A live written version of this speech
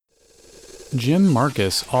Jim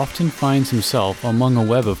Marcus often finds himself among a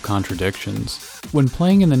web of contradictions. When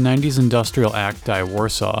playing in the 90s industrial act Die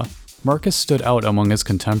Warsaw, Marcus stood out among his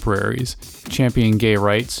contemporaries, championing gay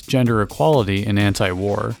rights, gender equality, and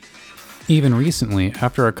anti-war. Even recently,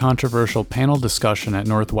 after a controversial panel discussion at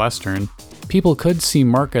Northwestern, people could see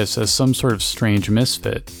Marcus as some sort of strange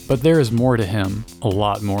misfit, but there is more to him, a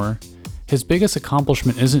lot more. His biggest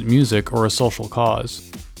accomplishment isn't music or a social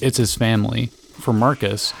cause, it's his family. For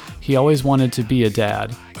Marcus, he always wanted to be a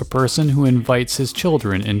dad, a person who invites his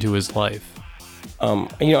children into his life.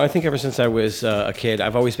 I think ever since I was a kid,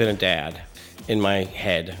 I've always been a dad in my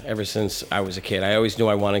head, ever since I was a kid. I always knew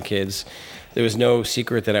I wanted kids. There was no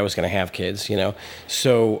secret that I was going to have kids,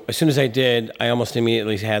 So as soon as I did, I almost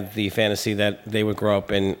immediately had the fantasy that they would grow up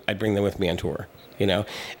and I'd bring them with me on tour,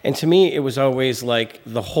 And to me, it was always like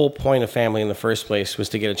the whole point of family in the first place was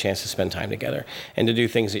to get a chance to spend time together and to do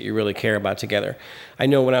things that you really care about together. I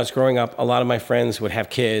know when I was growing up, a lot of my friends would have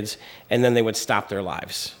kids and then they would stop their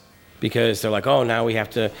lives because they're like, oh, now we have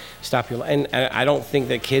to stop your life. And I don't think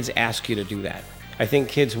that kids ask you to do that. I think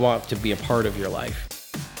kids want to be a part of your life.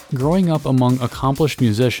 Growing up among accomplished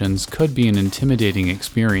musicians could be an intimidating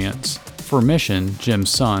experience. For Mission, Jim's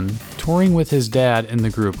son, touring with his dad in the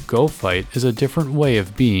group Go Fight is a different way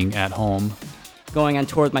of being at home. Going on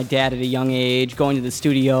tour with my dad at a young age, going to the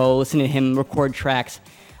studio, listening to him record tracks,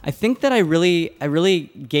 I think that I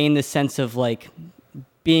really gained this sense of like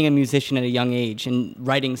being a musician at a young age and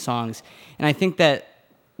writing songs. And I think that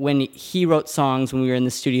when he wrote songs when we were in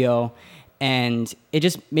the studio, and it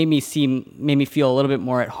just made me feel a little bit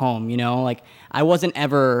more at home, Like I wasn't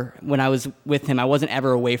ever, when I was with him, I wasn't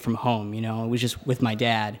ever away from home, It was just with my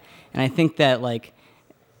dad. And I think that like,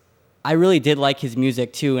 I really did like his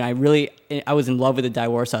music too, and I was in love with the Die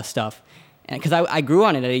Warsaw stuff. And because I grew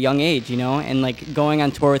on it at a young age, And like going on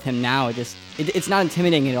tour with him now, it's not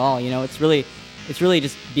intimidating at all, It's really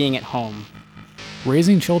just being at home.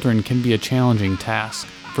 Raising children can be a challenging task.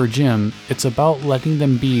 For Jim, it's about letting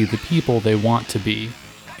them be the people they want to be,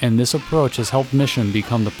 and this approach has helped Mission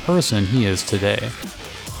become the person he is today.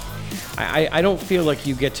 I don't feel like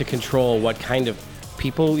you get to control what kind of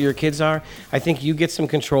people your kids are. I think you get some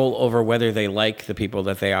control over whether they like the people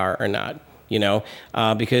that they are or not.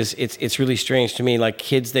 Because it's really strange to me. Like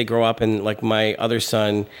kids, they grow up, and like my other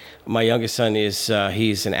son, my youngest son he's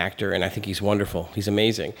an actor, and I think he's wonderful. He's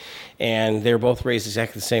amazing, and they're both raised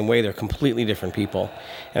exactly the same way. They're completely different people,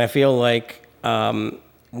 and I feel like no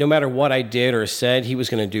matter what I did or said, he was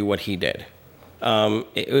going to do what he did.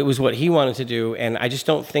 It was what he wanted to do, and I just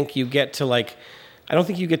don't think you get to like. I don't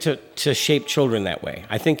think you get to shape children that way.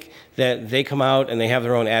 I think that they come out and they have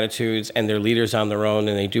their own attitudes and they're leaders on their own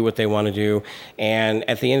and they do what they want to do. And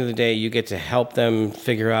at the end of the day, you get to help them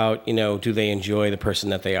figure out, do they enjoy the person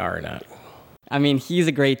that they are or not. I mean, he's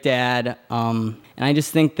a great dad. And I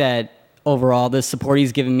just think that overall, the support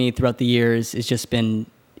he's given me throughout the years has just been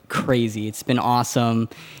crazy. It's been awesome.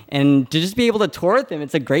 And to just be able to tour with him,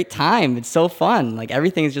 it's a great time. It's so fun. Like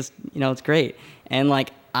everything is just, it's great. And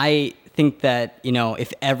like, I think that,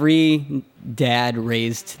 if every dad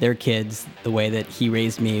raised their kids the way that he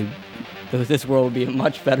raised me, this world would be a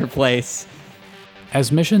much better place.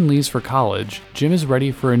 As Mission leaves for college, Jim is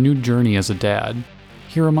ready for a new journey as a dad.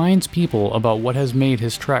 He reminds people about what has made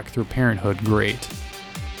his trek through parenthood great.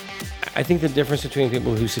 I think the difference between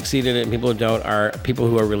people who succeed at it and people who don't are people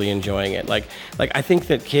who are really enjoying it. Like I think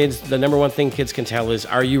that kids, the number one thing kids can tell is,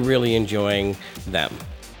 are you really enjoying them?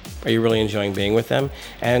 Are you really enjoying being with them?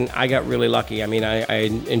 And I got really lucky. I mean, I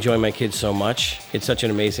enjoy my kids so much. It's such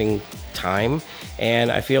an amazing time.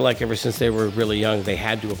 And I feel like ever since they were really young, they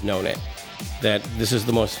had to have known it, that this is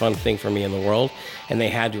the most fun thing for me in the world. And they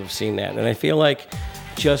had to have seen that. And I feel like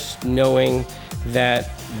just knowing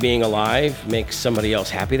that being alive makes somebody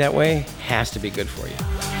else happy that way has to be good for you.